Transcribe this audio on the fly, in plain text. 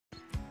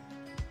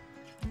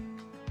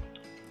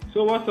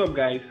So what's up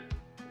guys,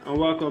 and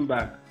welcome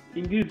back.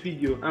 In this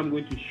video I'm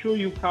going to show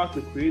you how to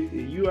create a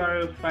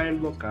URL file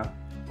locker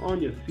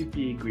on your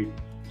CPAGRIP.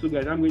 So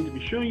guys, I'm going to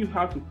be showing you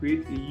how to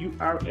create a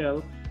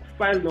URL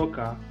file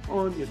locker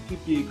on your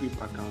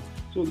CPAGRIP account.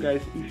 So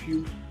guys, if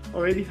you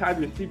already have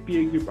your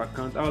CPAGRIP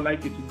account, I would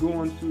like you to go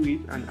onto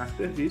it and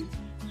access it.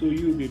 So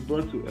you will be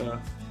brought to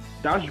a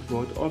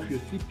dashboard of your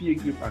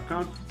CPAGRIP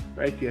account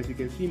right here, as you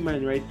can see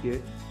mine right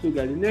here. So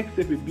guys, the next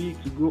step will be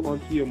to go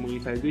onto your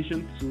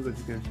monetization tools, as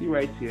you can see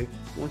right here.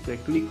 Once I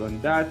click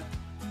on that,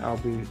 I'll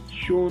be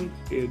shown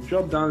a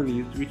drop down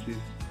list which is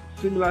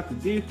similar to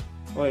this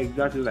or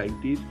exactly like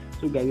this.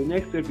 So guys, the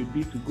next step will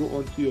be to go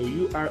onto your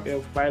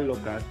URL file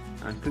lockers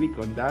and click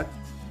on that.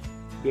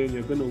 Then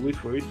you're gonna wait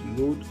for it to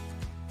load.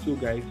 So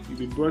guys, you'll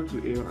be brought to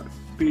a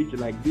page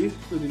like this.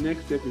 So the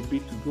next step will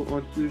be to go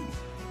onto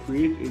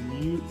create a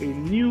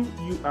new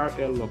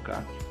URL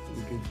locker.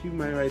 You can see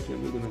mine right here.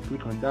 We're going to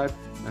click on that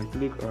and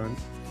click on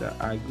the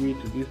agree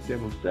to this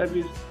term of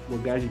service.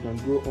 But guys, you can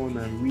go on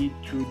and read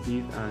through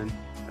this and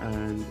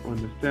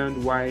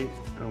understand why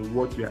and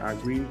what you're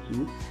agreeing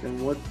to. Then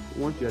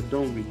once you're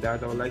done with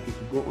that, I would like you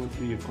to go on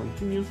to your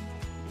continue,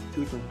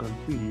 click on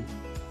continue.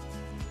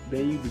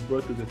 Then you'll be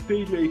brought to the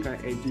page where you can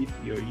edit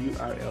your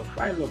URL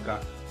file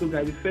locker. So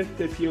guys, the first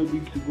step here will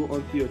be to go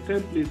onto your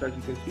templates, as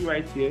you can see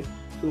right here.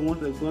 So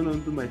once I've gone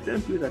onto my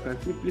template, I can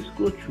simply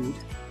scroll through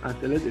and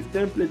select a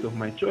template of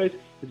my choice.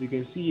 As you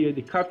can see here,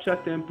 the captcha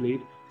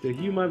template, the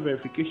human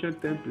verification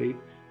template,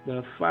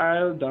 the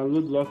file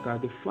download locker,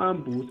 the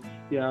fan boost.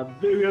 There are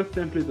various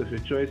templates of your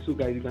choice. So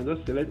guys, you can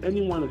just select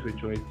any one of your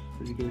choice.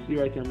 As you can see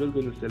right here, I'm just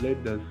going to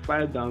select the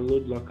file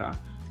download locker,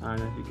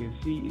 and as you can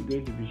see, it's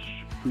going to be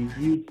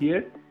previewed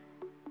here.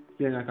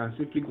 Then I can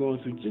simply go on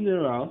to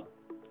general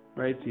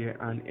right here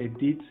and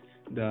edit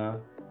the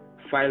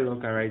file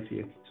locker right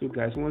here. So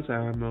guys, once I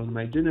am on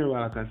my general,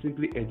 I can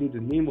simply edit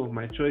the name of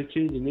my choice,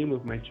 change the name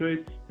of my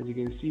choice. As you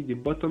can see, the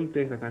bottom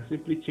text, I can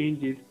simply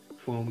change it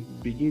from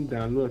begin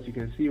download. As you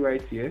can see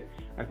right here,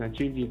 I can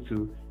change it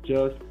to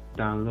just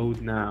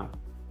download now.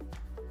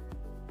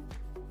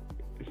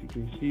 As you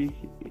can see,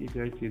 it's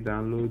right here,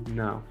 download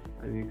now,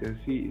 and you can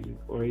see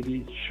it's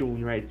already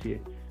shown right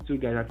here. So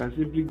guys, I can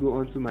simply go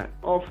onto my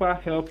offer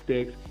help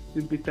text,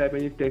 simply type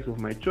any text of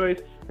my choice.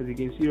 As you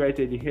can see right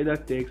here, the header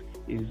text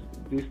is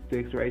this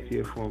text right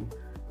here from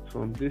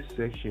this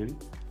section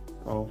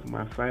of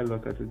my file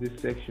locker to this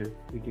section.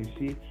 You can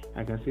see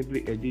I can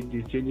simply edit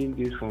this, changing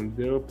this from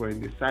the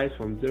size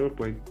from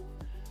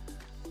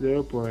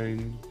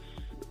 0.49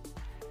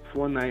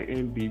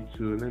 MB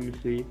to, let me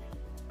say,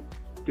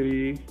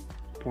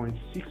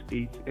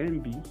 3.68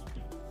 MB.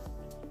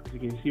 As you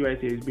can see right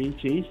here, it's being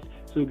changed.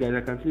 So guys,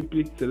 I can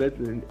simply select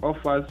the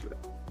offers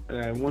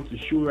I want to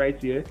show right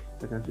here.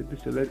 I can simply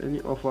select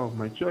any offer of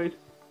my choice.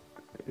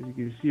 As you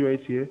can see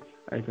right here,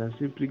 I can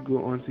simply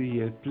go onto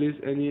here, place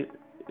any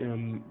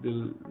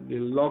the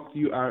locked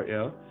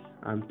URL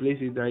and place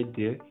it right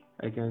there.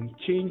 I can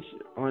change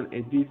on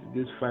edit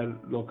this file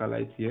locker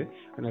right here,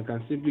 and I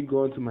can simply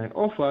go onto my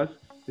offers.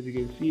 As you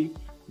can see,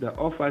 the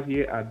offers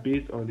here are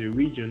based on the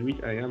region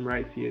which I am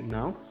right here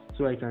now.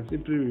 So I can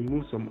simply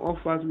remove some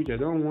offers which I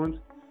don't want.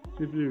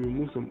 Simply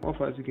remove some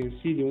offers. You can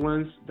see the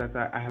ones that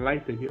are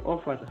highlighted, the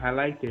offers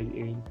highlighted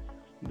in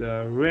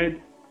the red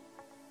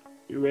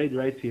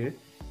right here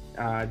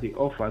are the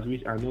offers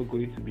which are not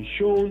going to be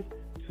shown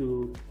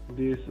to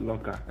this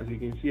locker. As you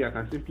can see, I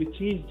can simply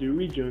change the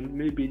region,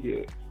 maybe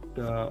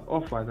the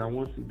offers I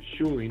want to be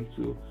showing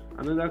to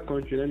another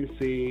country. Let me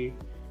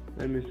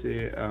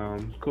say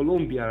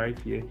Colombia right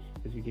here.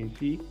 As you can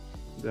see,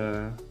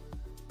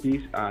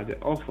 these are the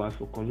offers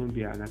for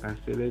Colombia, and I can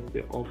select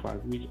the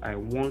offers which I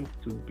want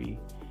to be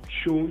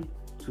shown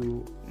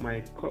to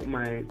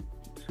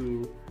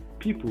to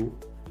people.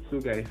 So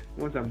guys,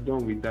 once I'm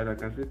done with that, I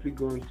can simply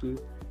go into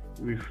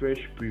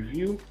refresh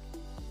preview,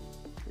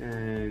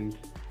 and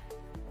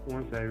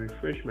once I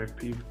refresh my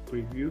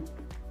preview,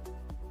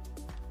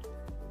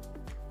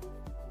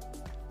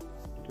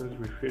 just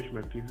refresh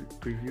my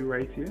preview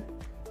right here.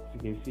 As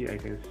you can see, I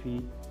can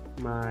see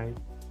my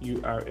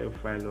URL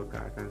file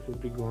locker. I can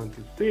simply go on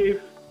to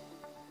save.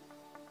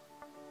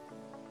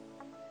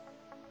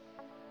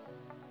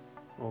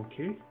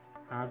 Okay,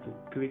 I have to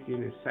click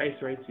in a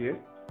size right here.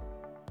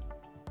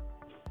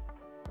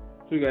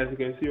 So guys, you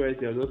can see right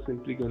here, I'm just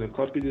simply going to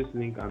copy this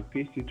link and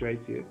paste it right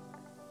here.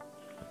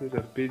 Since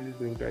I've pasted this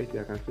link right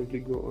here, I can simply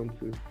go on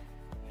to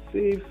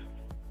save.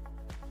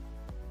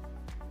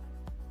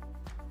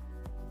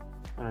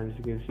 And as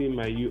you can see,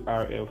 my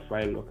URL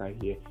file locker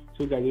here.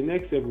 So guys, the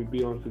next step will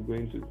be on to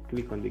going to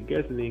click on the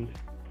get link,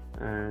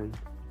 and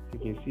you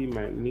can see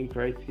my link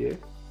right here.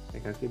 I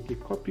can simply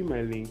copy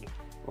my link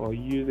or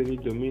use any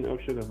domain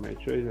option of my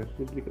choice. I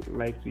simply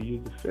like to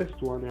use the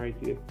first one right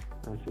here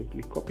and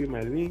simply copy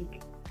my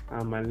link,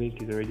 and my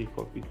link is already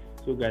copied.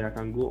 So guys, I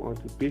can go on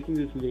to pasting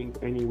this link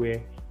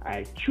anywhere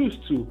I choose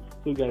to.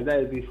 So guys, that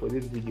is it for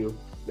this video.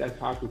 That's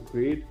how to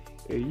create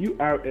a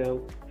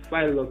URL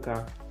file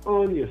locker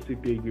on your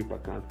CPAGRIP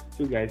account.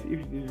 So guys, if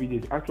this video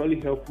is actually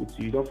helpful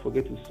to you, don't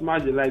forget to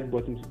smash the like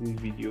button to this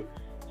video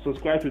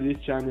subscribe to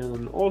this channel,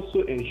 and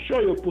also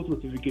ensure your post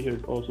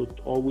notifications also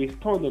always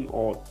turned on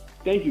all.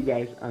 Thank you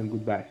guys, and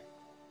goodbye.